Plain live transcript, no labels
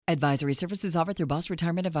Advisory services offered through Boss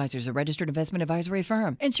Retirement Advisors, a registered investment advisory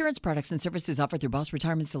firm. Insurance products and services offered through Boss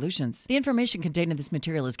Retirement Solutions. The information contained in this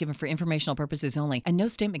material is given for informational purposes only, and no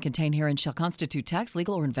statement contained herein shall constitute tax,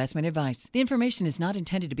 legal, or investment advice. The information is not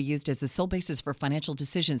intended to be used as the sole basis for financial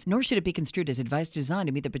decisions, nor should it be construed as advice designed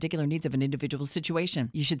to meet the particular needs of an individual situation.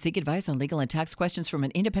 You should seek advice on legal and tax questions from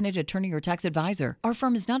an independent attorney or tax advisor. Our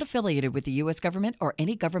firm is not affiliated with the U.S. government or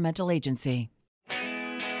any governmental agency.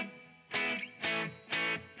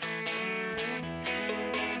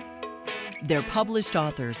 They're published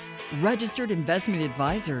authors, registered investment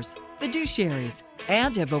advisors, fiduciaries,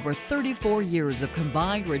 and have over 34 years of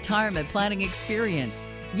combined retirement planning experience.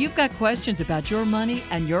 You've got questions about your money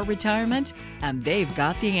and your retirement, and they've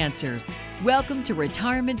got the answers. Welcome to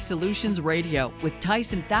Retirement Solutions Radio with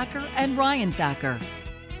Tyson Thacker and Ryan Thacker.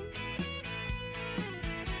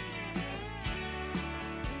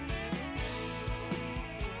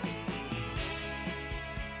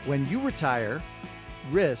 When you retire,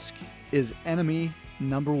 risk is enemy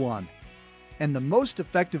number one. And the most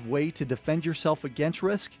effective way to defend yourself against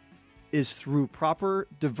risk is through proper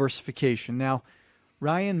diversification. Now,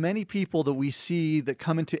 Ryan, many people that we see that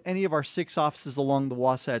come into any of our 6 offices along the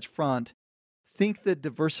Wasatch Front think that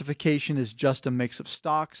diversification is just a mix of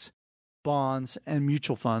stocks, bonds, and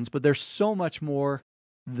mutual funds, but there's so much more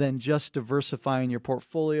than just diversifying your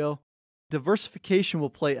portfolio. Diversification will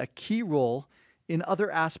play a key role in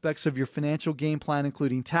other aspects of your financial game plan,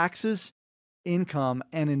 including taxes, income,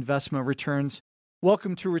 and investment returns.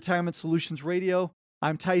 Welcome to Retirement Solutions Radio.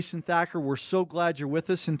 I'm Tyson Thacker. We're so glad you're with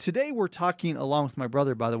us. And today we're talking, along with my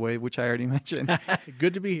brother, by the way, which I already mentioned.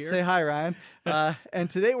 Good to be here. Say hi, Ryan. And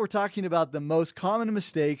today we're talking about the most common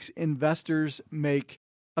mistakes investors make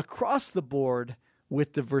across the board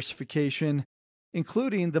with diversification,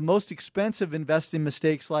 including the most expensive investing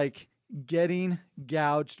mistakes like getting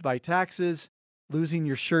gouged by taxes, losing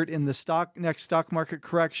your shirt in the next stock market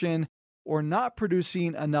correction, or not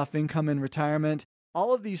producing enough income in retirement.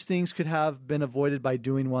 All of these things could have been avoided by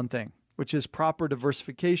doing one thing, which is proper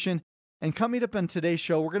diversification. And coming up on today's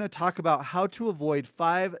show, we're going to talk about how to avoid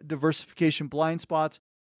 5 diversification blind spots,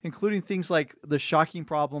 including things like the shocking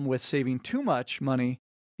problem with saving too much money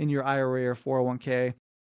in your IRA or 401k,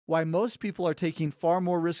 why most people are taking far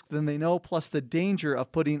more risk than they know, plus the danger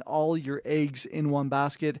of putting all your eggs in one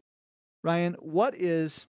basket. Ryan, what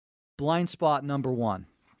is blind spot number 1?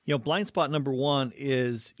 Blind spot number 1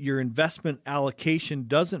 is your investment allocation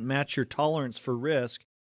doesn't match your tolerance for risk.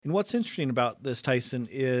 And what's interesting about this, Tyson,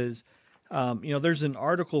 is, there's an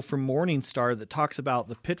article from Morningstar that talks about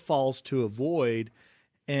the pitfalls to avoid.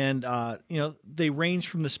 And, they range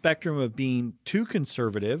from the spectrum of being too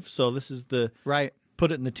conservative. So this is the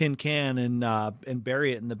put it in the tin can and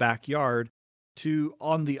bury it in the backyard, to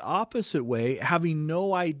on the opposite way, having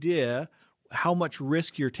no idea how much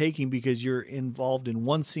risk you're taking because you're involved in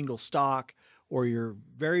one single stock or you're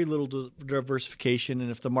very little diversification. And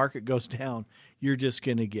if the market goes down, you're just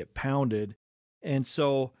going to get pounded. And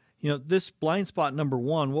so, this blind spot number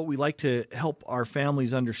 1, what we like to help our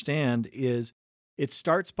families understand is it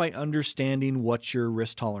starts by understanding what your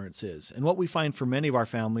risk tolerance is. And what we find for many of our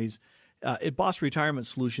families at Boss Retirement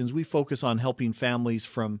Solutions, we focus on helping families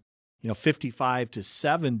from 55 to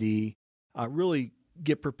 70 really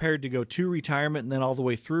get prepared to go to retirement and then all the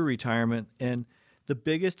way through retirement. And the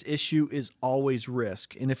biggest issue is always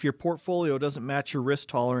risk. And if your portfolio doesn't match your risk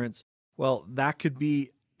tolerance, well, that could be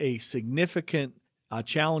a significant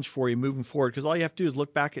challenge for you moving forward, because all you have to do is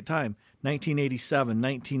look back at time, 1987,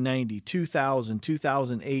 1990, 2000,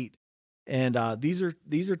 2008. And these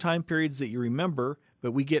are time periods that you remember,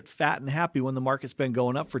 but we get fat and happy when the market's been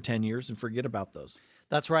going up for 10 years and forget about those.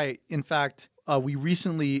 That's right. In fact, we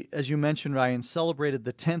recently, as you mentioned, Ryan, celebrated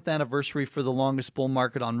the 10th anniversary for the longest bull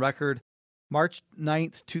market on record. March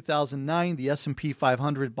 9th, 2009, the S&P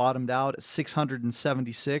 500 bottomed out at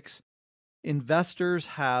 676. Investors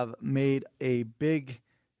have made a big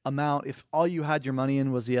amount if all you had your money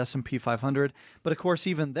in was the S&P 500. But of course,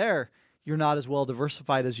 even there, you're not as well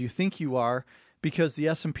diversified as you think you are, because the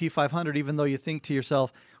S&P 500, even though you think to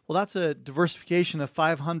yourself, well, that's a diversification of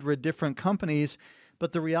 500 different companies,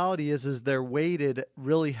 but the reality is they're weighted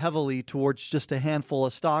really heavily towards just a handful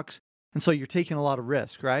of stocks. And so you're taking a lot of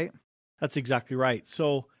risk, right? That's exactly right.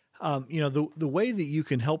 So, the way that you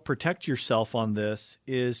can help protect yourself on this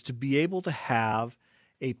is to be able to have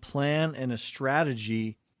a plan and a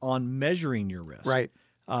strategy on measuring your risk. Right.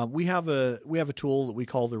 We have a tool that we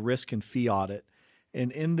call the risk and fee audit.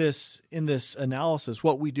 And in this analysis,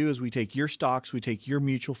 what we do is we take your stocks, we take your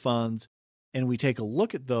mutual funds, and we take a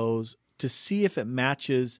look at those to see if it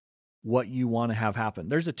matches what you want to have happen.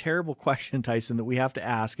 There's a terrible question, Tyson, that we have to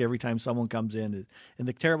ask every time someone comes in. And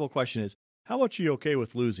the terrible question is, how much are you okay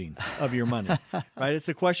with losing of your money? Right? It's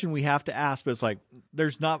a question we have to ask, but it's like,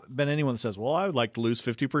 there's not been anyone that says, well, I would like to lose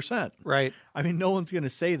 50%. Right. I mean, no one's going to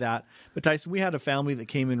say that. But Tyson, we had a family that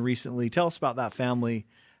came in recently. Tell us about that family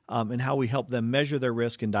and how we help them measure their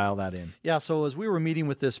risk and dial that in. Yeah. So as we were meeting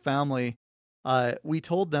with this family, we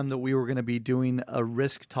told them that we were going to be doing a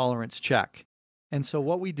risk tolerance check. And so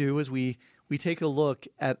what we do is we take a look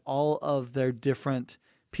at all of their different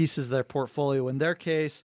pieces of their portfolio. In their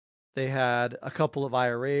case, they had a couple of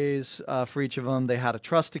IRAs for each of them. They had a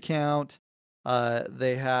trust account.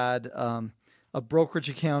 They had a brokerage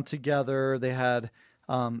account together. They had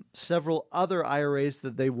several other IRAs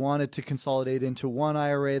that they wanted to consolidate into one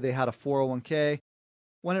IRA. They had a 401k.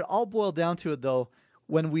 When it all boiled down to it, though,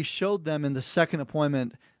 when we showed them in the second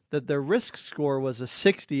appointment that their risk score was a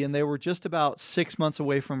 60 and they were just about 6 months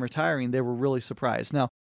away from retiring, they were really surprised. Now,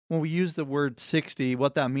 when we use the word 60,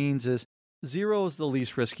 what that means is 0 is the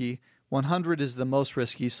least risky, 100 is the most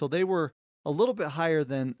risky. So they were a little bit higher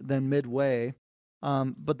than midway,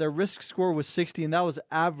 but their risk score was 60, and that was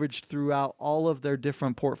averaged throughout all of their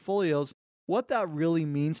different portfolios. What that really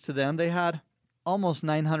means to them, they had almost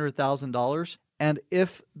 $900,000, and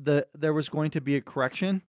if there was going to be a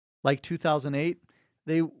correction, like 2008,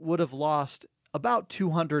 they would have lost about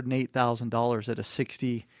 $208,000 at a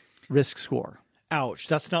 60 risk score. Ouch.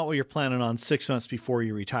 That's not what you're planning on 6 months before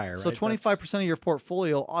you retire, right? So 25% of your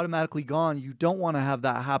portfolio automatically gone. You don't want to have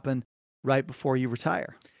that happen right before you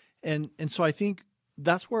retire. And so I think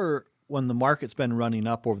that's where, when the market's been running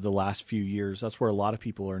up over the last few years, that's where a lot of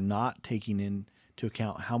people are not taking into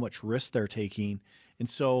account how much risk they're taking. And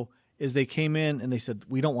so as they came in and they said,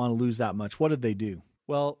 we don't want to lose that much, what did they do?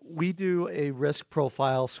 Well, we do a risk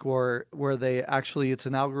profile score where it's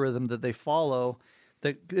an algorithm that they follow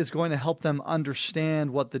that is going to help them understand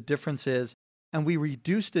what the difference is. And we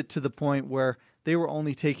reduced it to the point where they were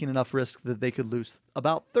only taking enough risk that they could lose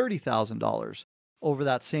about $30,000 over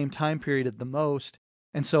that same time period at the most.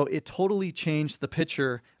 And so it totally changed the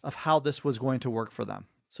picture of how this was going to work for them.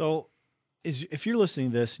 So if you're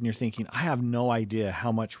listening to this and you're thinking, I have no idea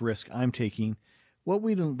how much risk I'm taking, what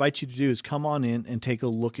we'd invite you to do is come on in and take a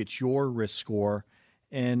look at your risk score.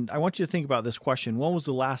 And I want you to think about this question. When was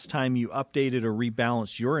the last time you updated or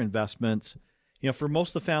rebalanced your investments? You know, for most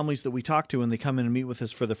of the families that we talk to when they come in and meet with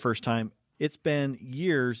us for the first time, it's been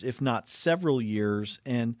years, if not several years,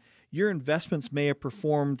 and your investments may have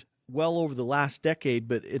performed well over the last decade,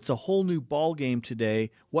 but it's a whole new ball game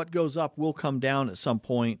today. What goes up will come down at some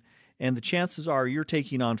point, and the chances are you're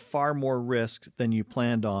taking on far more risk than you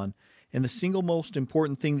planned on. And the single most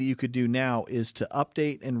important thing that you could do now is to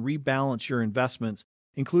update and rebalance your investments,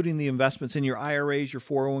 including the investments in your IRAs, your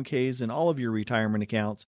 401ks, and all of your retirement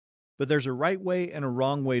accounts. But there's a right way and a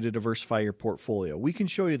wrong way to diversify your portfolio. We can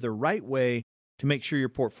show you the right way to make sure your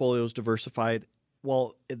portfolio is diversified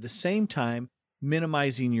while at the same time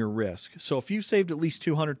minimizing your risk. So if you've saved at least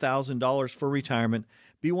 $200,000 for retirement,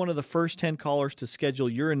 be one of the first 10 callers to schedule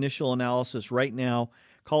your initial analysis right now.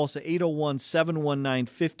 Call us at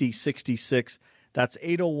 801-719-5066. That's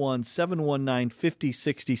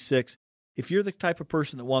 801-719-5066. If you're the type of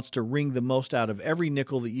person that wants to wring the most out of every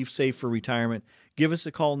nickel that you've saved for retirement, give us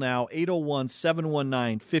a call now,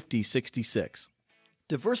 801-719-5066.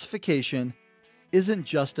 Diversification isn't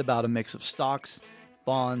just about a mix of stocks,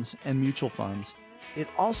 bonds, and mutual funds. It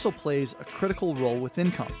also plays a critical role with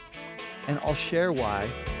income. And I'll share why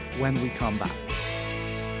when we come back.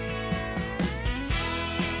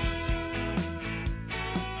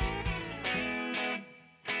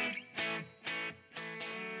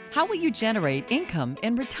 How will you generate income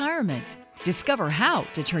in retirement? Discover how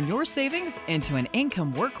to turn your savings into an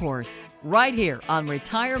income workhorse right here on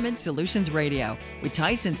Retirement Solutions Radio with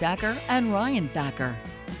Tyson Thacker and Ryan Thacker.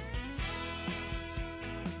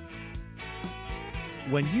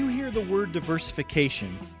 When you hear the word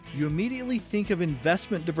diversification, you immediately think of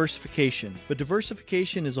investment diversification, but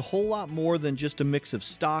diversification is a whole lot more than just a mix of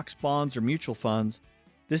stocks, bonds, or mutual funds.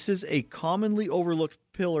 This is a commonly overlooked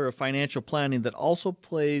pillar of financial planning that also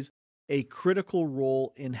plays a critical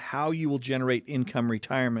role in how you will generate income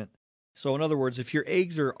retirement. So in other words, if your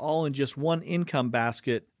eggs are all in just one income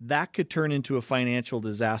basket, that could turn into a financial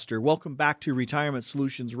disaster. Welcome back to Retirement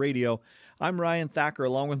Solutions Radio. I'm Ryan Thacker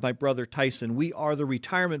along with my brother Tyson. We are the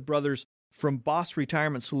Retirement Brothers from Boss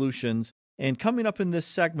Retirement Solutions. And coming up in this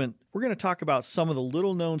segment, we're going to talk about some of the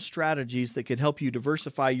little-known strategies that could help you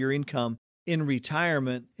diversify your income in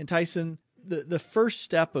retirement. And Tyson, the first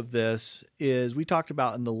step of this is we talked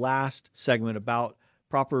about in the last segment about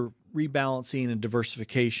proper rebalancing and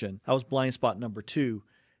diversification. That was blind spot number 2.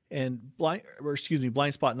 And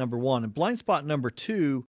blind spot number one. And blind spot number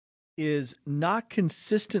two is not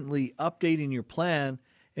consistently updating your plan.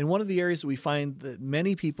 And one of the areas that we find that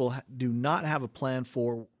many people do not have a plan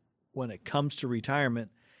for when it comes to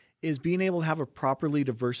retirement is being able to have a properly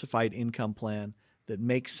diversified income plan that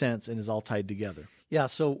makes sense and is all tied together. Yeah,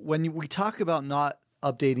 so when we talk about not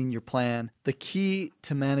updating your plan, the key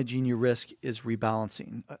to managing your risk is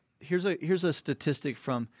rebalancing. Here's a statistic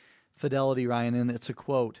from Fidelity, Ryan, and it's a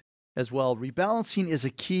quote as well. Rebalancing is a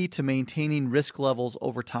key to maintaining risk levels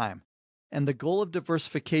over time. And the goal of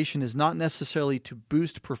diversification is not necessarily to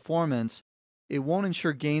boost performance. It won't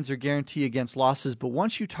ensure gains or guarantee against losses, but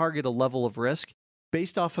once you target a level of risk,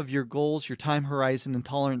 based off of your goals, your time horizon, and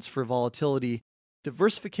tolerance for volatility,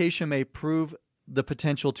 diversification may prove the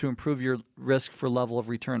potential to improve your risk for level of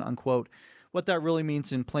return, unquote. What that really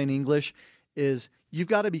means in plain English is you've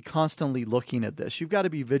got to be constantly looking at this. You've got to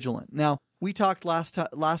be vigilant. Now, we talked last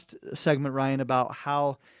segment, Ryan, about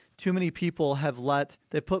how too many people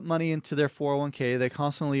they put money into their 401k, they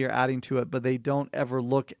constantly are adding to it, but they don't ever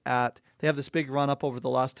they have this big run up over the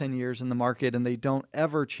last 10 years in the market, and they don't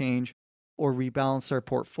ever change or rebalance their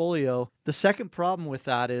portfolio. The second problem with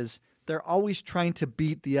that is they're always trying to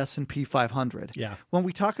beat the S&P 500. Yeah. When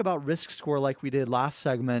we talk about risk score like we did last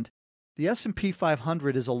segment, the S&P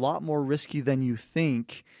 500 is a lot more risky than you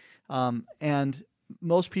think, and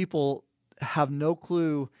most people have no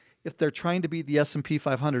clue if they're trying to beat the S&P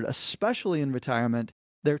 500, especially in retirement.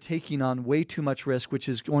 They're taking on way too much risk, which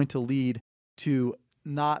is going to lead to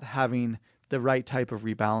not having the right type of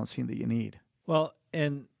rebalancing that you need. Well,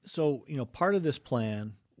 and so, part of this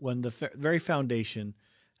plan, when the very foundation,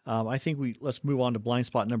 I think let's move on to blind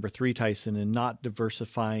spot number 3, Tyson, and not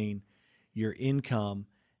diversifying your income.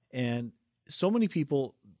 And so many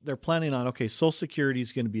people, they're planning on, okay, Social Security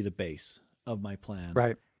is going to be the base of my plan.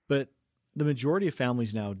 Right. But the majority of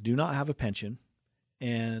families now do not have a pension,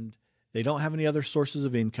 and they don't have any other sources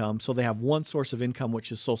of income. So they have one source of income,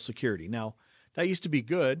 which is Social Security. Now, that used to be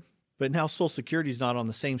good, but now Social Security is not on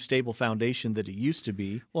the same stable foundation that it used to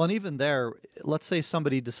be. Well, and even there, let's say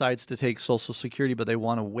somebody decides to take Social Security, but they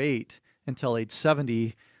want to wait until age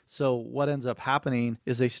 70. So what ends up happening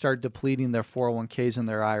is they start depleting their 401ks and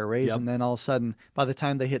their IRAs. Yep. And then all of a sudden, by the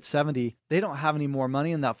time they hit 70, they don't have any more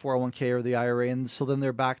money in that 401k or the IRA. And so then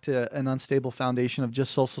they're back to an unstable foundation of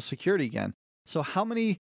just Social Security again. So how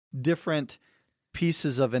many different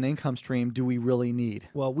pieces of an income stream do we really need?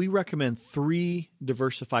 Well, we recommend 3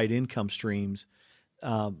 diversified income streams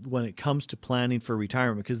when it comes to planning for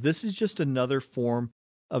retirement, because this is just another form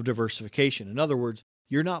of diversification. In other words,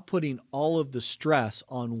 you're not putting all of the stress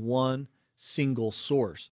on one single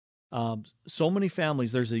source. So many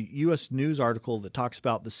families, there's a U.S. News article that talks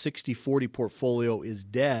about the 60-40 portfolio is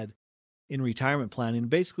dead in retirement planning.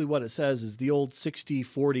 Basically what it says is the old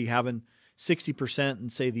 60-40, having 60% in,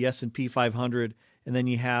 say, the S&P 500, and then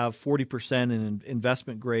you have 40% in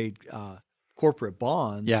investment grade corporate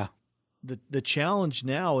bonds. Yeah. The challenge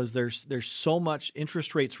now is there's so much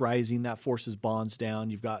interest rates rising that forces bonds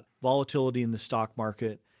down. You've got volatility in the stock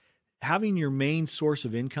market. Having your main source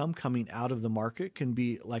of income coming out of the market can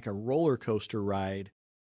be like a roller coaster ride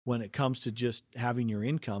when it comes to just having your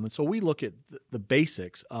income. And so we look at the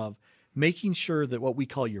basics of making sure that what we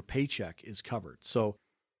call your paycheck is covered. So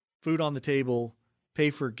food on the table,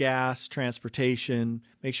 pay for gas, transportation,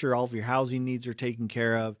 make sure all of your housing needs are taken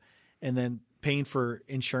care of, and then paying for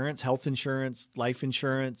insurance, health insurance, life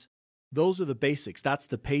insurance. Those are the basics. That's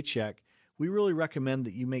the paycheck. We really recommend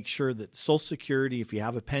that you make sure that Social Security, if you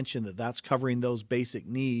have a pension, that's covering those basic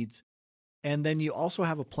needs. And then you also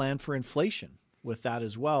have a plan for inflation with that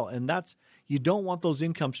as well. And you don't want those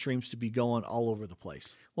income streams to be going all over the place.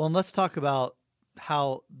 Well, and let's talk about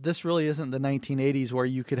how this really isn't the 1980s where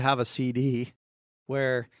you could have a CD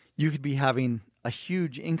where you could be having a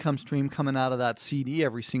huge income stream coming out of that CD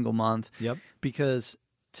every single month. Yep. Because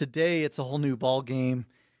today it's a whole new ball game.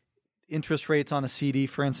 Interest rates on a CD,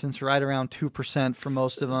 for instance, right around 2% for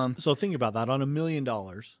most of them. So think about that. On $1 million,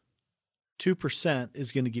 2%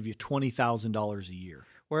 is going to give you $20,000 a year.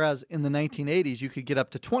 Whereas in the 1980s, you could get up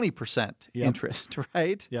to 20% interest,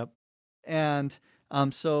 right? Yep. And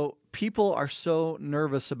so people are so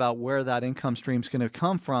nervous about where that income stream is going to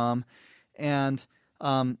come from. And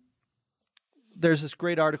there's this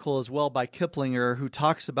great article as well by Kiplinger who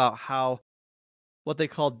talks about how what they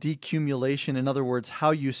call decumulation, in other words,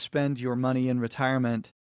 how you spend your money in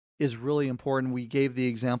retirement, is really important. We gave the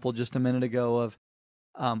example just a minute ago of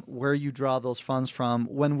where you draw those funds from.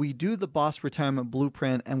 When we do the Boss Retirement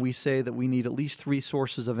Blueprint and we say that we need at least 3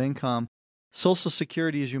 sources of income, Social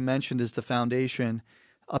Security, as you mentioned, is the foundation.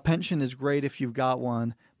 A pension is great if you've got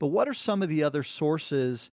one, but what are some of the other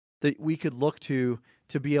sources that we could look to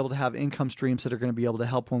be able to have income streams that are going to be able to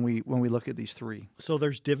help when we look at these three? So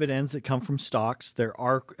there's dividends that come from stocks. There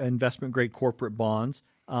are investment-grade corporate bonds,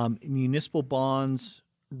 municipal bonds,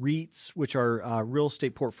 REITs, which are real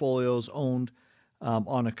estate portfolios owned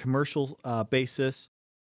on a commercial basis,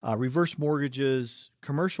 reverse mortgages,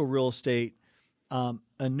 commercial real estate,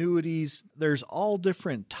 annuities. There's all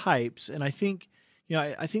different types, and I think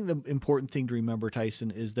the important thing to remember,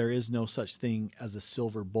 Tyson, is there is no such thing as a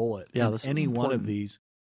silver bullet in any one of these.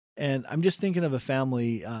 And I'm just thinking of a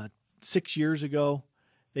family 6 years ago.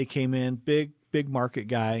 They came in, big market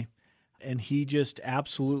guy, and he just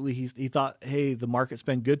absolutely he thought, hey, the market's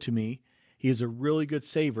been good to me. He is a really good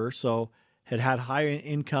saver, so had high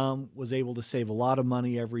income, was able to save a lot of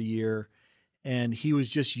money every year. And he was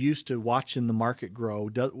just used to watching the market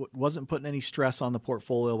grow, wasn't putting any stress on the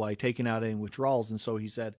portfolio by taking out any withdrawals. And so he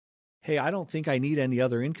said, hey, I don't think I need any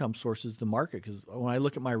other income sources than the market, because when I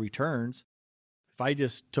look at my returns, if I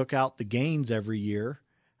just took out the gains every year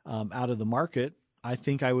out of the market, I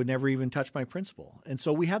think I would never even touch my principal. And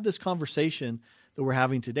so we have this conversation that we're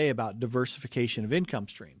having today about diversification of income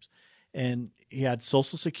streams. And he had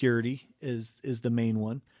Social Security is the main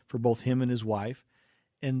one for both him and his wife.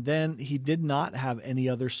 And then he did not have any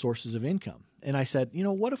other sources of income. And I said,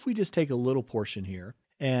 what if we just take a little portion here?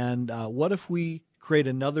 And what if we create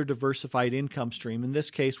another diversified income stream? In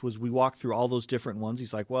this case we walked through all those different ones.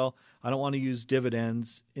 He's like, well, I don't want to use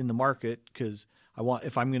dividends in the market because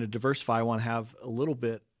if I'm going to diversify, I want to have a little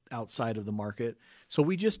bit outside of the market. So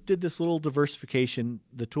we just did this little diversification.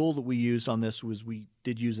 The tool that we used on this was we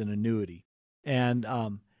did use an annuity. And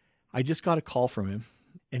I just got a call from him,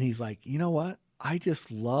 and he's like, you know what? I just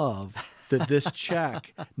love that this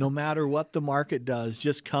check, no matter what the market does,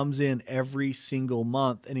 just comes in every single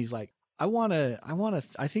month. And he's like, I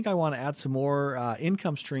think I want to add some more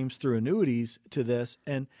income streams through annuities to this.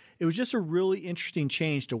 And it was just a really interesting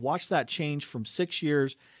change to watch that change from 6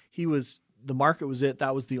 years. The market was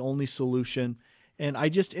that was the only solution. And I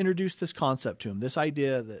just introduced this concept to him, this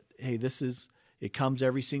idea that, hey, it comes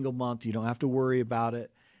every single month. You don't have to worry about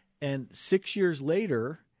it. And 6 years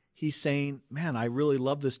later, he's saying, man, I really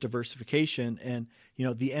love this diversification. And,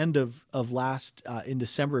 the end of last, in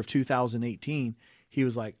December of 2018, he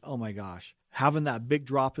was like, oh my gosh, having that big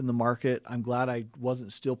drop in the market, I'm glad I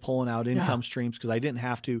wasn't still pulling out income streams, because I didn't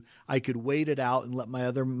have to. I could wait it out and let my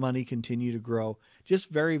other money continue to grow. Just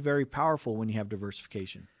very, very powerful when you have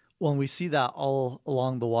diversification. Well, and we see that all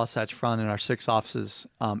along the Wasatch Front in our 6 offices.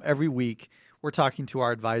 Every week, we're talking to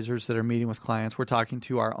our advisors that are meeting with clients. We're talking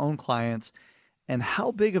to our own clients, and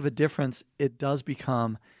how big of a difference it does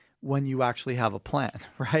become when you actually have a plan,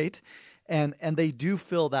 right? And they do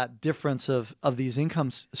feel that difference of these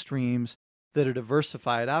income streams that are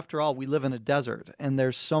diversified. After all, we live in a desert, and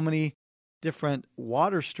there's so many different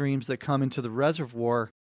water streams that come into the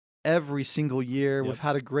reservoir every single year. Yep. We've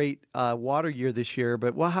had a great water year this year,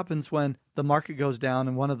 but what happens when the market goes down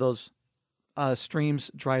and one of those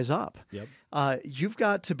streams dries up? Yep. You've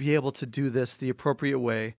got to be able to do this the appropriate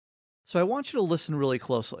way. So I want you to listen really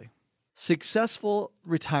closely. Successful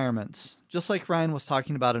retirements, just like Ryan was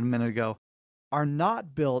talking about a minute ago, are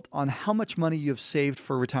not built on how much money you've saved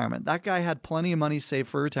for retirement. That guy had plenty of money saved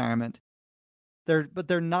for retirement. But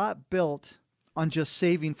they're not built on just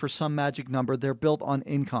saving for some magic number. They're built on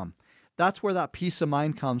income. That's where that peace of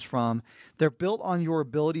mind comes from. They're built on your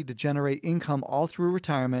ability to generate income all through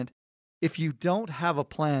retirement. If you don't have a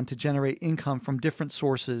plan to generate income from different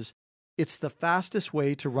sources, it's the fastest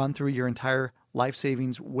way to run through your entire life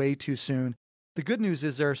savings way too soon. The good news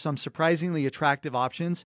is there are some surprisingly attractive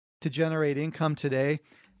options to generate income today,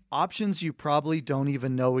 options you probably don't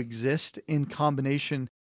even know exist in combination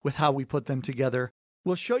with how we put them together.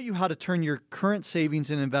 We'll show you how to turn your current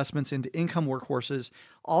savings and investments into income workhorses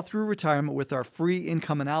all through retirement with our free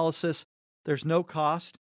income analysis. There's no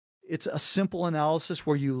cost. It's a simple analysis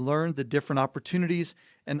where you learn the different opportunities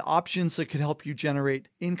and options that could help you generate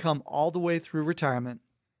income all the way through retirement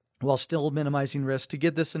while still minimizing risk. To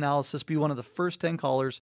get this analysis, be one of the first 10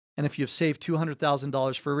 callers. And if you've saved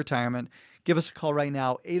 $200,000 for retirement, give us a call right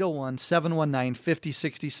now,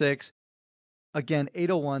 801-719-5066. Again,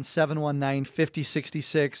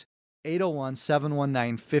 801-719-5066,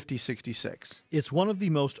 801-719-5066. It's one of the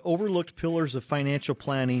most overlooked pillars of financial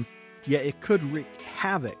planning, yet it could wreak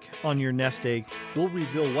havoc on your nest egg. We'll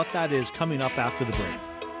reveal what that is coming up after the break.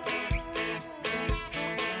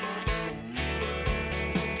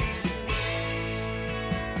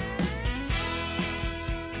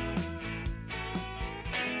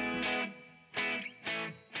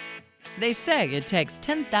 They say it takes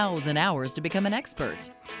 10,000 hours to become an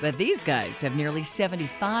expert. But these guys have nearly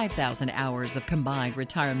 75,000 hours of combined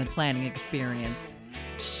retirement planning experience.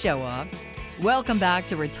 Show-offs. Welcome back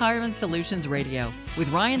to Retirement Solutions Radio with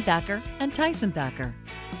Ryan Thacker and Tyson Thacker.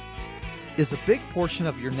 Is a big portion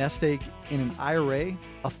of your nest egg in an IRA,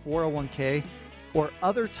 a 401k, or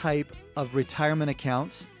other type of retirement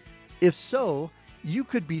accounts? If so, you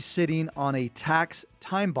could be sitting on a tax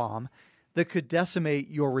time bomb that could decimate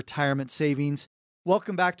your retirement savings.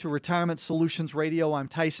 Welcome back to Retirement Solutions Radio. I'm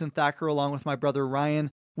Tyson Thacker along with my brother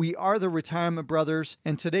Ryan. We are the Retirement Brothers,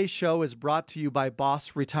 and today's show is brought to you by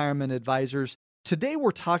Boss Retirement Advisors. Today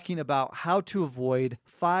we're talking about how to avoid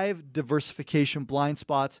 5 diversification blind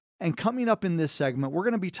spots. And coming up in this segment, we're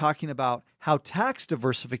going to be talking about how tax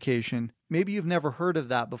diversification, maybe you've never heard of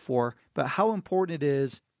that before, but how important it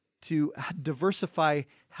is to diversify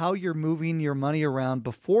how you're moving your money around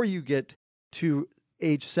before you get to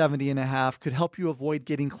age 70 and a half could help you avoid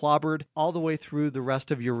getting clobbered all the way through the rest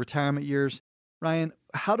of your retirement years. Ryan,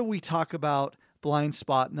 how do we talk about blind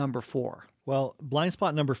spot number 4? Well, blind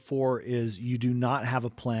spot number 4 is you do not have a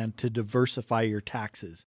plan to diversify your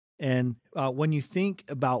taxes. And when you think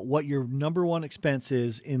about what your number one expense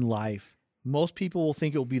is in life, most people will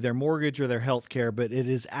think it will be their mortgage or their health care, but it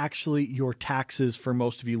is actually your taxes for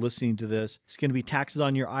most of you listening to this. It's going to be taxes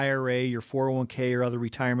on your IRA, your 401k, or other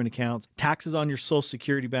retirement accounts, taxes on your Social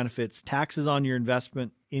Security benefits, taxes on your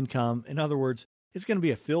investment income. In other words, it's going to be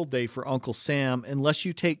a field day for Uncle Sam unless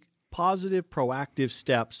you take positive, proactive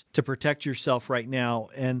steps to protect yourself right now.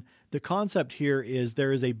 And the concept here is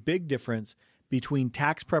there is a big difference between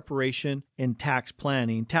tax preparation and tax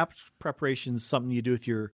planning. Tax preparation is something you do with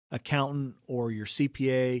your accountant or your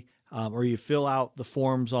CPA, or you fill out the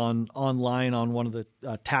forms online on one of the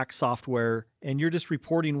tax software, and you're just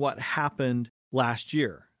reporting what happened last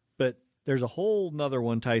year. But there's a whole nother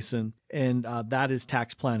one, Tyson, and that is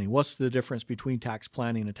tax planning. What's the difference between tax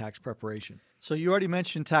planning and tax preparation? So you already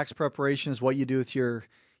mentioned tax preparation is what you do with your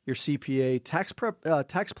CPA.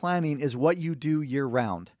 Tax planning is what you do year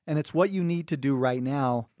round, and it's what you need to do right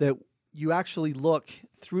now that you actually look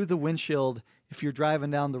through the windshield if you're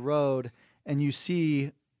driving down the road and you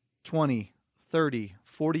see 20, 30,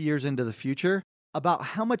 40 years into the future about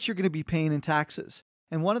how much you're going to be paying in taxes.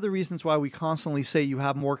 And one of the reasons why we constantly say you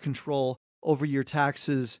have more control over your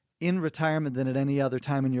taxes in retirement than at any other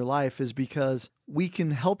time in your life is because we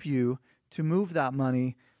can help you to move that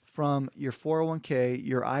money from your 401k,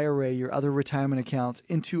 your IRA, your other retirement accounts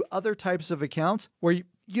into other types of accounts where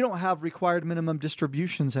you don't have required minimum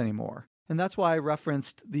distributions anymore. And that's why I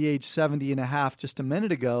referenced the age 70 and a half just a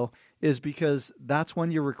minute ago, is because that's when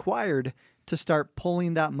you're required to start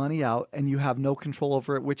pulling that money out and you have no control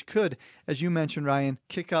over it, which could, as you mentioned, Ryan,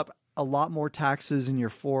 kick up a lot more taxes in your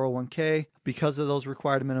 401k because of those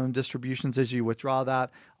required minimum distributions as you withdraw that,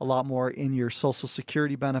 a lot more in your Social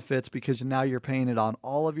Security benefits because now you're paying it on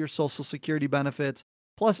all of your Social Security benefits,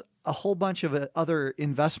 plus a whole bunch of other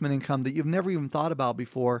investment income that you've never even thought about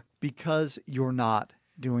before because you're not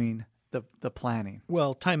doing the planning.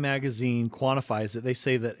 Well, Time Magazine quantifies it. They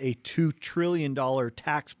say that a $2 trillion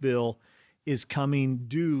tax bill is coming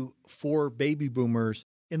due for baby boomers.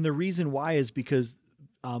 And the reason why is because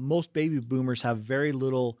most baby boomers have very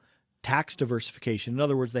little tax diversification. In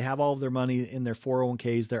other words, they have all of their money in their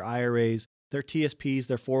 401ks, their IRAs, their TSPs,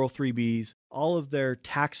 their 403bs, all of their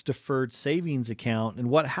tax-deferred savings account. And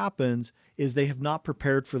what happens is they have not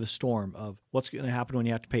prepared for the storm of what's going to happen when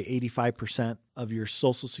you have to pay 85% of your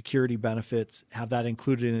Social Security benefits, have that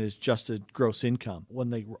included in as adjusted gross income when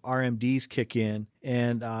the RMDs kick in.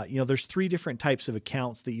 And, there's 3 different types of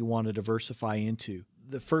accounts that you want to diversify into.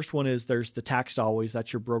 The first one is there's the taxed always.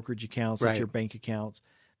 That's your brokerage accounts. That's your bank accounts.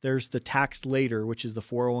 There's the taxed later, which is the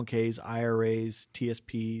 401ks, IRAs,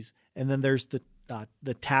 TSPs. And then there's the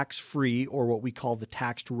tax-free, or what we call the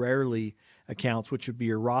taxed rarely accounts, which would be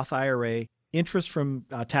your Roth IRA, interest from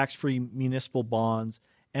tax-free municipal bonds,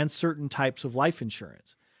 and certain types of life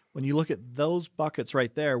insurance. When you look at those buckets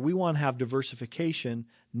right there, we want to have diversification,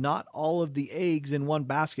 not all of the eggs in one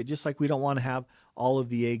basket, just like we don't want to have all of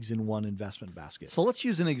the eggs in one investment basket. So let's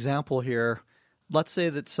use an example here. Let's say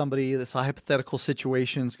that somebody, this hypothetical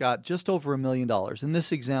situation's got just over $1 million. In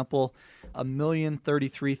this example,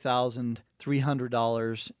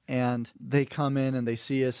 $1,033,300, and they come in and they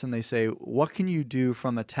see us and they say, what can you do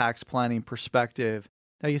from a tax planning perspective?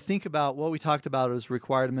 Now you think about what we talked about is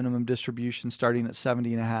required minimum distribution starting at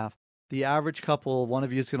 70 and a half. The average couple, one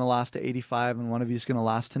of you is going to last to 85 and one of you is going to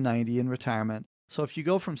last to 90 in retirement. So if you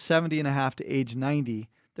go from 70 and a half to age 90,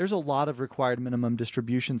 there's a lot of required minimum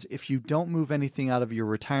distributions if you don't move anything out of your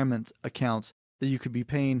retirement accounts that you could be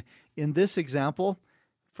paying. In this example,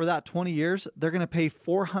 for that 20 years, they're going to pay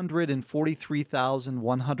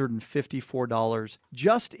 $443,154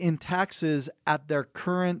 just in taxes at their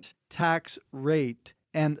current tax rate.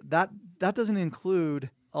 And that doesn't include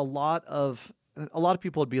a lot of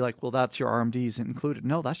people would be like, well, that's your RMDs included.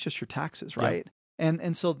 No, that's just your taxes, right? Yeah.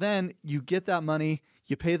 And so then you get that money,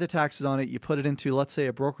 you pay the taxes on it, you put it into, let's say,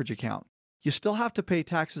 a brokerage account. You still have to pay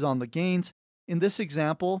taxes on the gains. In this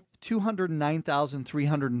example,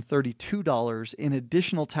 $209,332 in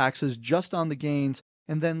additional taxes just on the gains.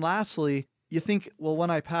 And then lastly, you think, well,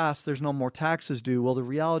 when I pass, there's no more taxes due. Well, the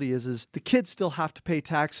reality is the kids still have to pay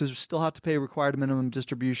taxes, still have to pay required minimum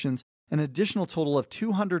distributions, an additional total of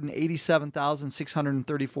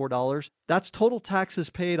 $287,634. That's total taxes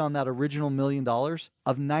paid on that original $1 million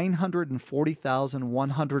of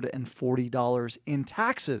 $940,140 in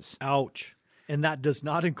taxes. Ouch. And that does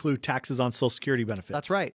not include taxes on Social Security benefits. That's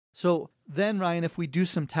right. So then, Ryan, if we do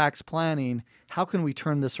some tax planning, how can we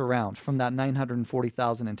turn this around from that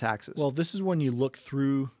 $940,000 in taxes? Well, this is when you look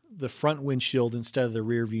through the front windshield instead of the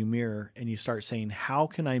rear view mirror and you start saying, how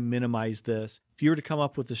can I minimize this? If you were to come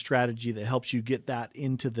up with a strategy that helps you get that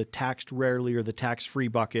into the taxed rarely or the tax-free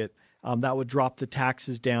bucket, that would drop the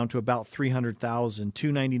taxes down to about $300,000,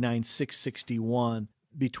 $299,661.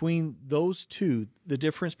 Between those two, the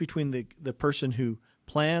difference between the person who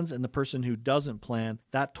plans and the person who doesn't plan,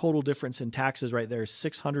 that total difference in taxes right there is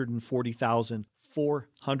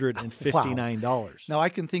 $640,459. Wow. Now, I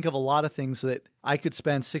can think of a lot of things that I could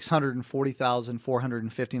spend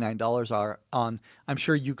 $640,459 on. I'm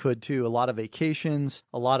sure you could too. A lot of vacations,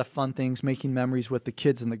 a lot of fun things, making memories with the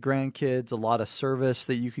kids and the grandkids, a lot of service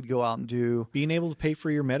that you could go out and do. Being able to pay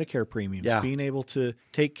for your Medicare premiums, being able to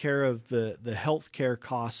take care of the health care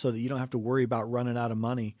costs so that you don't have to worry about running out of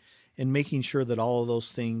money, and making sure that all of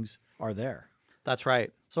those things are there. That's right.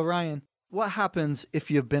 So, Ryan, what happens if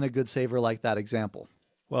you've been a good saver like that example?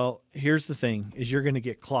 Well, here's the thing, is you're going to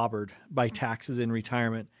get clobbered by taxes in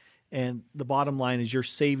retirement. And the bottom line is your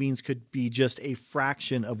savings could be just a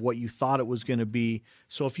fraction of what you thought it was going to be.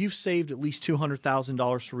 So if you've saved at least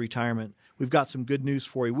 $200,000 for retirement, we've got some good news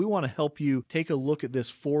for you. We want to help you take a look at this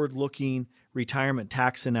forward-looking retirement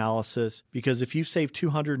tax analysis, because if you save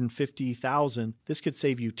 $250,000, this could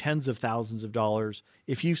save you tens of thousands of dollars.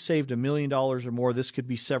 If you've saved $1 million or more, this could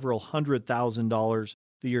be several $100,000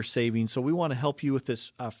 that you're saving. So we want to help you with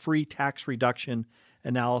this free tax reduction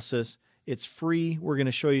analysis. It's free. We're going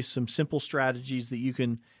to show you some simple strategies that you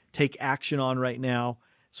can take action on right now.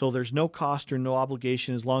 So there's no cost or no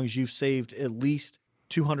obligation as long as you've saved at least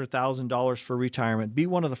 $200,000 for retirement. Be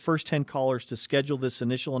one of the first 10 callers to schedule this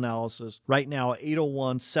initial analysis right now at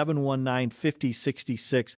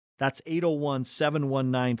 801-719-5066. That's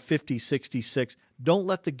 801-719-5066. Don't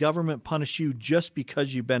let the government punish you just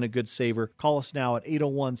because you've been a good saver. Call us now at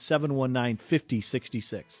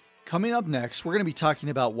 801-719-5066. Coming up next, we're going to be talking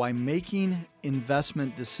about why making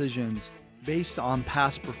investment decisions based on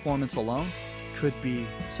past performance alone could be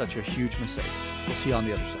such a huge mistake. We'll see you on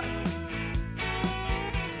the other side.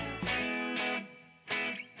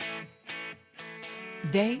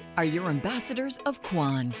 They are your ambassadors of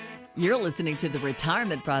Quan. You're listening to the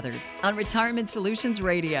Retirement Brothers on Retirement Solutions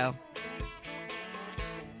Radio.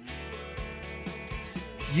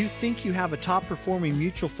 You think you have a top-performing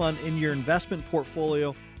mutual fund in your investment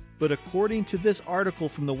portfolio, but according to this article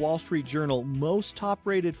from the Wall Street Journal, most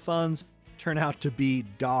top-rated funds turn out to be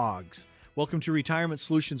dogs. Welcome to Retirement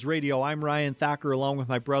Solutions Radio. I'm Ryan Thacker along with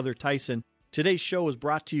my brother Tyson. Today's show is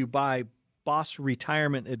brought to you by Boss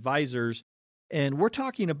Retirement Advisors. And we're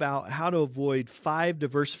talking about how to avoid 5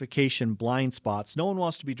 diversification blind spots. No one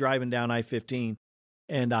wants to be driving down I-15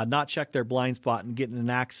 and not check their blind spot and get in an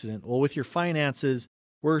accident. Well, with your finances,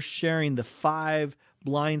 we're sharing the 5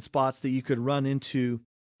 blind spots that you could run into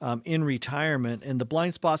in retirement. And the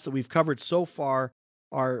blind spots that we've covered so far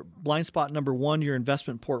are blind spot number 1, your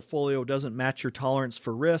investment portfolio doesn't match your tolerance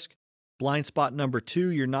for risk. Blind spot number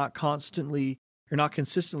 2, you're not consistently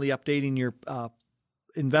updating your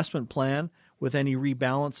investment plan with any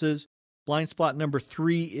rebalances. Blind spot number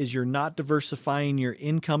 3 is you're not diversifying your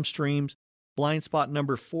income streams. Blind spot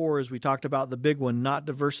number 4, as we talked about the big one, not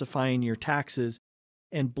diversifying your taxes.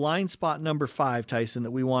 And blind spot number 5, Tyson,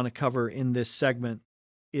 that we want to cover in this segment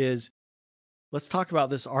is, let's talk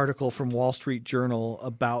about this article from Wall Street Journal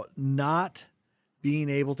about not being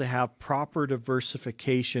able to have proper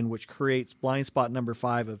diversification, which creates blind spot number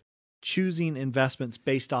 5 of choosing investments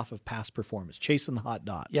based off of past performance, chasing the hot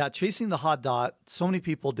dot. Yeah, chasing the hot dot. So many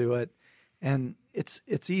people do it. And it's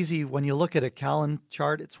easy when you look at a Callan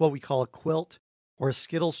chart. It's what we call a quilt or a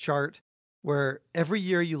Skittles chart, where every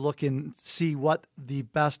year you look and see what the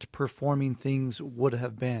best performing things would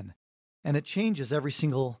have been. and it changes every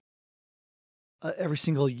single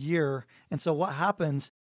year. And so what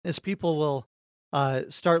happens is people will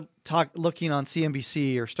start looking on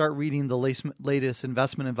CNBC or start reading the latest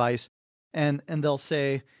investment advice, and they'll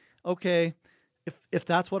say, okay, if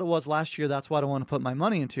that's what it was last year, that's what I want to put my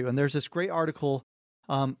money into. And there's this great article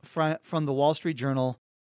from the Wall Street Journal.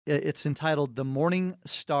 It's entitled "The Morning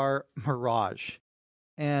Star Mirage,"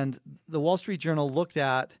 and the Wall Street Journal looked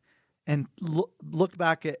back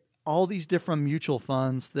at all these different mutual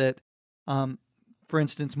funds that, for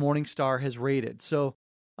instance, Morningstar has rated. So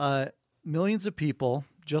millions of people,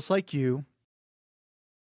 just like you,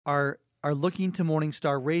 are looking to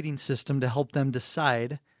Morningstar rating system to help them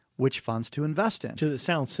decide which funds to invest in. It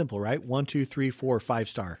sounds simple, right? 1, 2, 3, 4, 5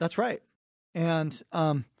 star. That's right. And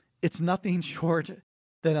it's nothing short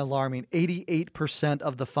than alarming. 88%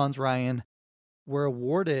 of the funds, Ryan, were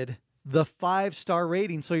awarded the 5-star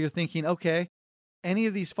rating. So you're thinking, okay, any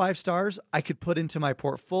of these 5 stars I could put into my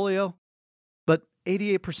portfolio, but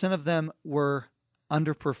 88% of them were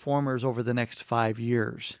underperformers over the next 5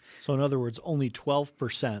 years. So in other words, only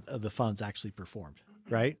 12% of the funds actually performed,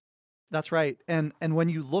 right? That's right. And when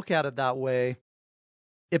you look at it that way,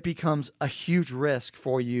 it becomes a huge risk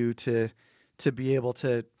for you to be able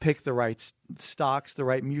to pick the right stocks, the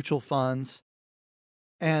right mutual funds.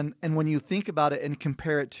 And when you think about it and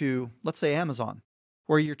compare it to, let's say, Amazon,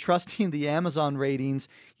 where you're trusting the Amazon ratings,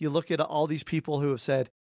 you look at all these people who have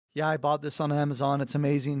said, yeah, I bought this on Amazon, it's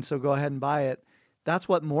amazing, so go ahead and buy it. That's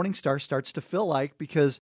what Morningstar starts to feel like,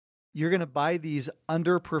 because you're going to buy these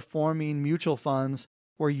underperforming mutual funds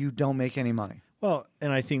where you don't make any money. Well,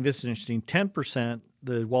 and I think this is interesting. 10%,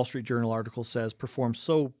 the Wall Street Journal article says, performed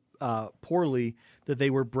so poorly that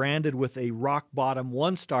they were branded with a rock bottom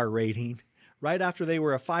 1-star rating. Right after they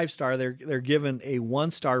were a 5-star, they're given a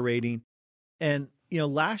 1-star rating. And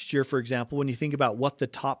last year, for example, when you think about what the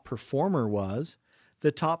top performer was,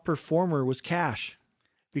 the top performer was cash,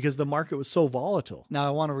 because the market was so volatile. Now,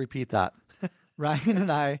 I want to repeat that. Ryan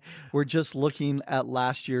and I were just looking at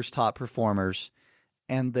last year's top performers,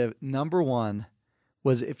 and the number one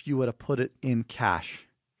was if you would have put it in cash.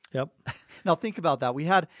 Yep. Now, think about that. We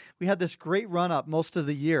had this great run up most of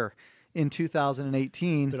the year in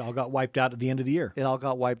 2018. It all got wiped out at the end of the year. It all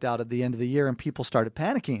got wiped out at the end of the year, and people started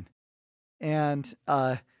panicking. And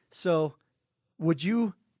so would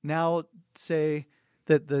you now say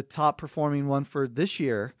that the top performing one for this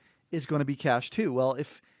year is going to be cash too? Well,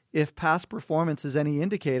 if past performance is any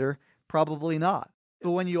indicator, probably not.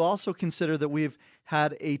 But when you also consider that we've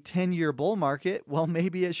had a 10-year bull market, well,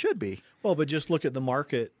 maybe it should be. Well, but just look at the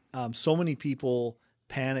market. So many people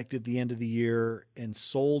panicked at the end of the year and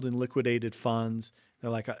sold and liquidated funds. They're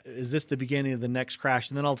like, is this the beginning of the next crash?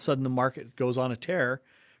 And then all of a sudden the market goes on a tear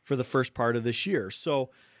for the first part of this year. So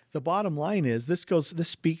the bottom line is this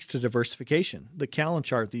speaks to diversification. The Callan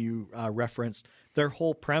chart that you referenced, their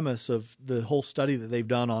whole premise of the whole study that they've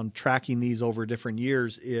done on tracking these over different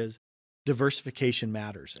years is diversification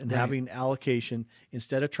matters, and having allocation,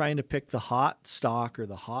 instead of trying to pick the hot stock or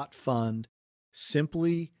the hot fund,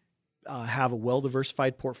 simply have a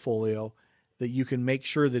well-diversified portfolio that you can make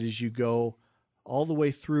sure that as you go all the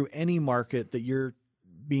way through any market that you're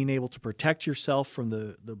being able to protect yourself from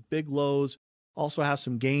the big lows, also have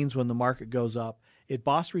some gains when the market goes up. At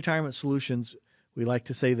Boss Retirement Solutions, we like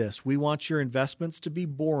to say this: we want your investments to be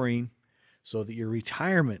boring so that your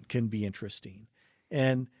retirement can be interesting.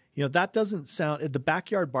 And that doesn't sound, at the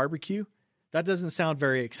backyard barbecue, that doesn't sound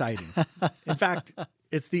very exciting. In fact,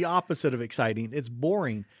 it's the opposite of exciting. It's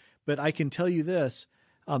boring. But I can tell you this,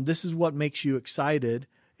 this is what makes you excited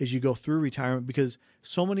as you go through retirement, because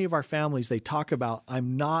so many of our families, they talk about,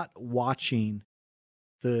 I'm not watching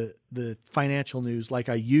the financial news like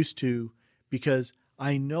I used to, because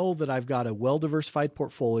I know that I've got a well-diversified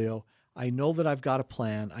portfolio. I know that I've got a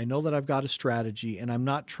plan. I know that I've got a strategy, and I'm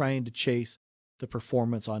not trying to chase the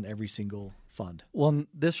performance on every single fund. Well,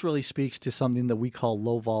 this really speaks to something that we call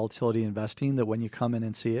low volatility investing, that when you come in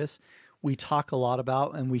and see us, we talk a lot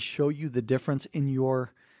about, and we show you the difference in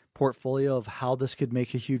your portfolio of how this could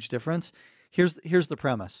make a huge difference. Here's the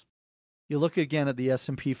premise. You look again at the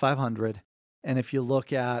S&P 500, and if you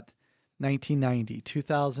look at 1990,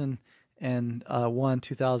 2001,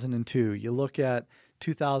 2002, you look at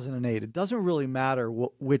 2008, it doesn't really matter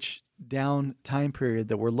which down time period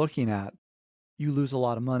that we're looking at, you lose a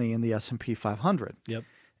lot of money in the S&P 500. Yep.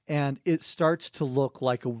 And it starts to look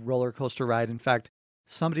like a roller coaster ride. In fact,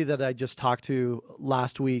 somebody that I just talked to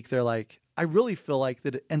last week, they're like, I really feel like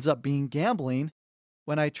that it ends up being gambling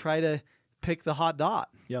when I try to pick the hot dot.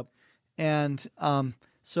 Yep. And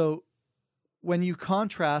so when you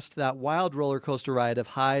contrast that wild roller coaster ride of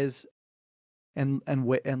highs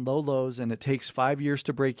and low lows, and it takes 5 years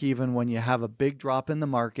to break even when you have a big drop in the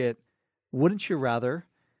market, wouldn't you rather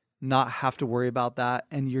not have to worry about that?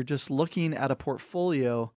 And you're just looking at a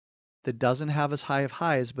portfolio that doesn't have as high of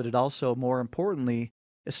highs, but it also, more importantly,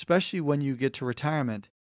 especially when you get to retirement,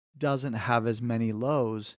 doesn't have as many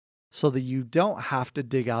lows, so that you don't have to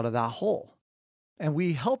dig out of that hole. And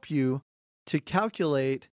we help you to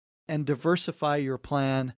calculate and diversify your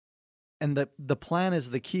plan. And the plan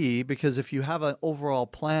is the key, because if you have an overall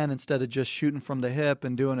plan instead of just shooting from the hip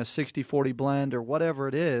and doing a 60-40 blend or whatever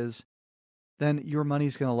it is, then your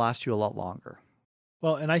money's going to last you a lot longer.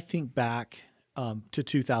 Well, and I think back to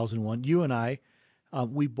 2001, you and I,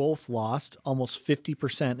 we both lost almost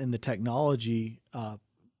 50% in the technology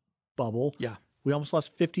bubble. Yeah. We almost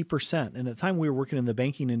lost 50%. And at the time we were working in the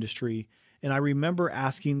banking industry, and I remember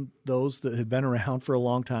asking those that had been around for a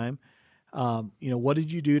long time, what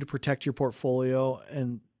did you do to protect your portfolio?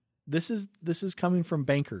 And this is coming from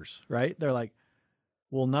bankers, right? They're like,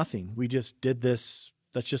 well, nothing. We just did this.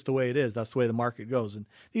 That's just the way it is. That's the way the market goes. And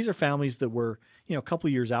these are families that were, a couple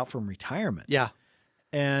of years out from retirement. Yeah.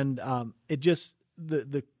 And it just,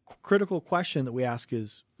 the critical question that we ask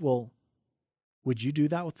is, well, would you do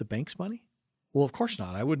that with the bank's money? Well, of course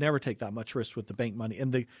not. I would never take that much risk with the bank money.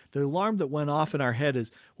 And the alarm that went off in our head is,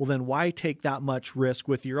 well, then why take that much risk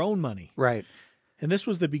with your own money? Right. And this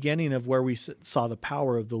was the beginning of where we saw the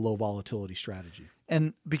power of the low volatility strategy.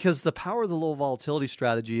 And because the power of the low volatility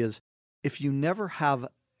strategy is, if you never have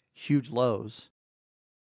huge lows,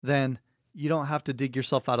 then you don't have to dig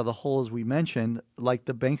yourself out of the hole, as we mentioned, like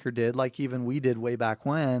the banker did, like even we did way back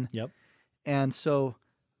when. Yep. And so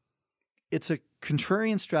it's a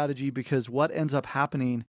contrarian strategy, because what ends up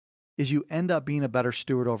happening is you end up being a better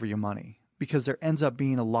steward over your money, because there ends up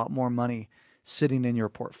being a lot more money sitting in your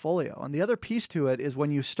portfolio. And the other piece to it is,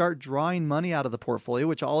 when you start drawing money out of the portfolio,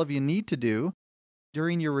 which all of you need to do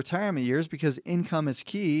during your retirement years, because income is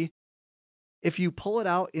key, if you pull it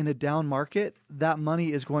out in a down market, that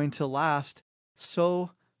money is going to last.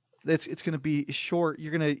 So it's going to be short.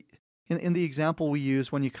 You're going to, in the example we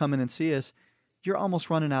use, when you come in and see us, you're almost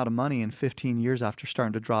running out of money in 15 years after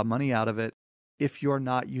starting to draw money out of it, if you're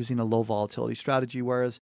not using a low volatility strategy.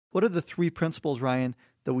 Whereas, what are the 3 principles, Ryan,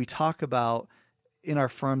 that we talk about in our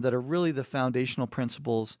firm that are really the foundational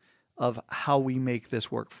principles of how we make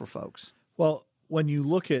this work for folks? Well, when you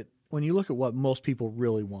look at what most people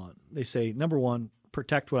really want, they say, number 1,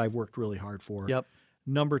 protect what I've worked really hard for. Yep.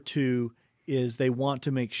 Number 2 is they want to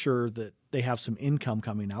make sure that they have some income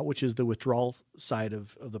coming out, which is the withdrawal side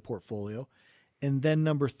of the portfolio. And then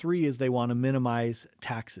number 3 is they want to minimize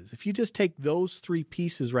taxes. If you just take those 3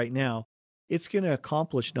 pieces right now, it's going to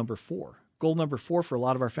accomplish number 4. Goal number 4 for a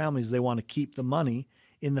lot of our families, they want to keep the money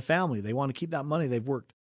in the family. They want to keep that money they've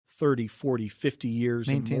worked 30, 40, 50 years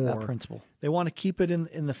Maintain and more. that principle. They want to keep it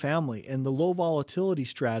in the family. And the low volatility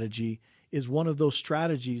strategy is one of those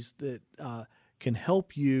strategies that can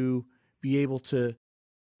help you be able to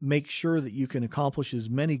make sure that you can accomplish as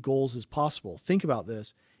many goals as possible. Think about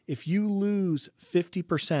this. If you lose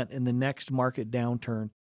 50% in the next market downturn,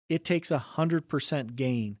 it takes 100%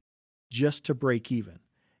 gain just to break even.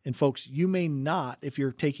 And folks, you may not, if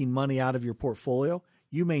you're taking money out of your portfolio,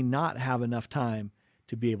 you may not have enough time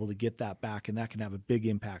to be able to get that back, and that can have a big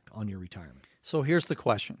impact on your retirement. So here's the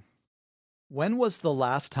question. When was the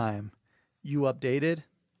last time you updated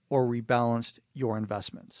or rebalanced your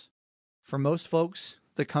investments? For most folks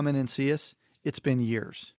that come in and see us, it's been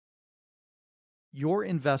years. Your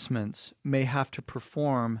investments may have to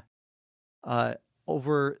perform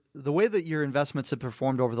over the way that your investments have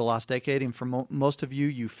performed over the last decade. And for most of you,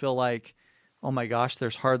 you feel like, oh my gosh,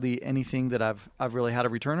 there's hardly anything that I've really had a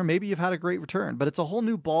return, or maybe you've had a great return, but it's a whole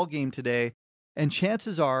new ball game today. And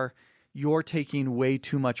chances are you're taking way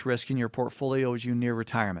too much risk in your portfolio as you near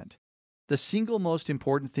retirement. The single most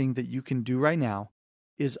important thing that you can do right now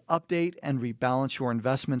is update and rebalance your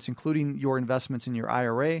investments, including your investments in your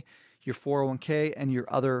IRA, your 401k, and your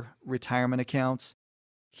other retirement accounts.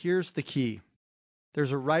 Here's the key.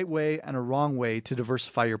 There's a right way and a wrong way to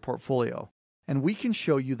diversify your portfolio. And we can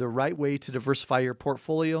show you the right way to diversify your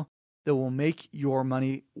portfolio that will make your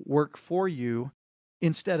money work for you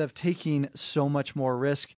instead of taking so much more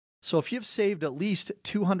risk. So if you've saved at least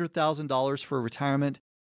 $200,000 for retirement,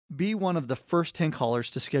 be one of the first 10 callers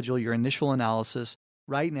to schedule your initial analysis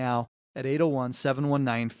right now at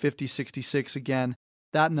 801-719-5066. Again,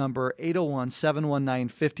 that number,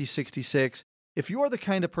 801-719-5066. If you're the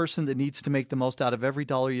kind of person that needs to make the most out of every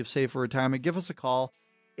dollar you've saved for retirement, give us a call,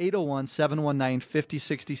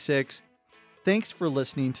 801-719-5066. Thanks for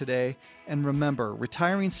listening today. And remember,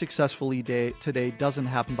 retiring successfully today doesn't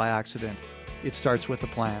happen by accident. It starts with a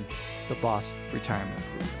plan. The Boss Retirement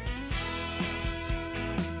Group.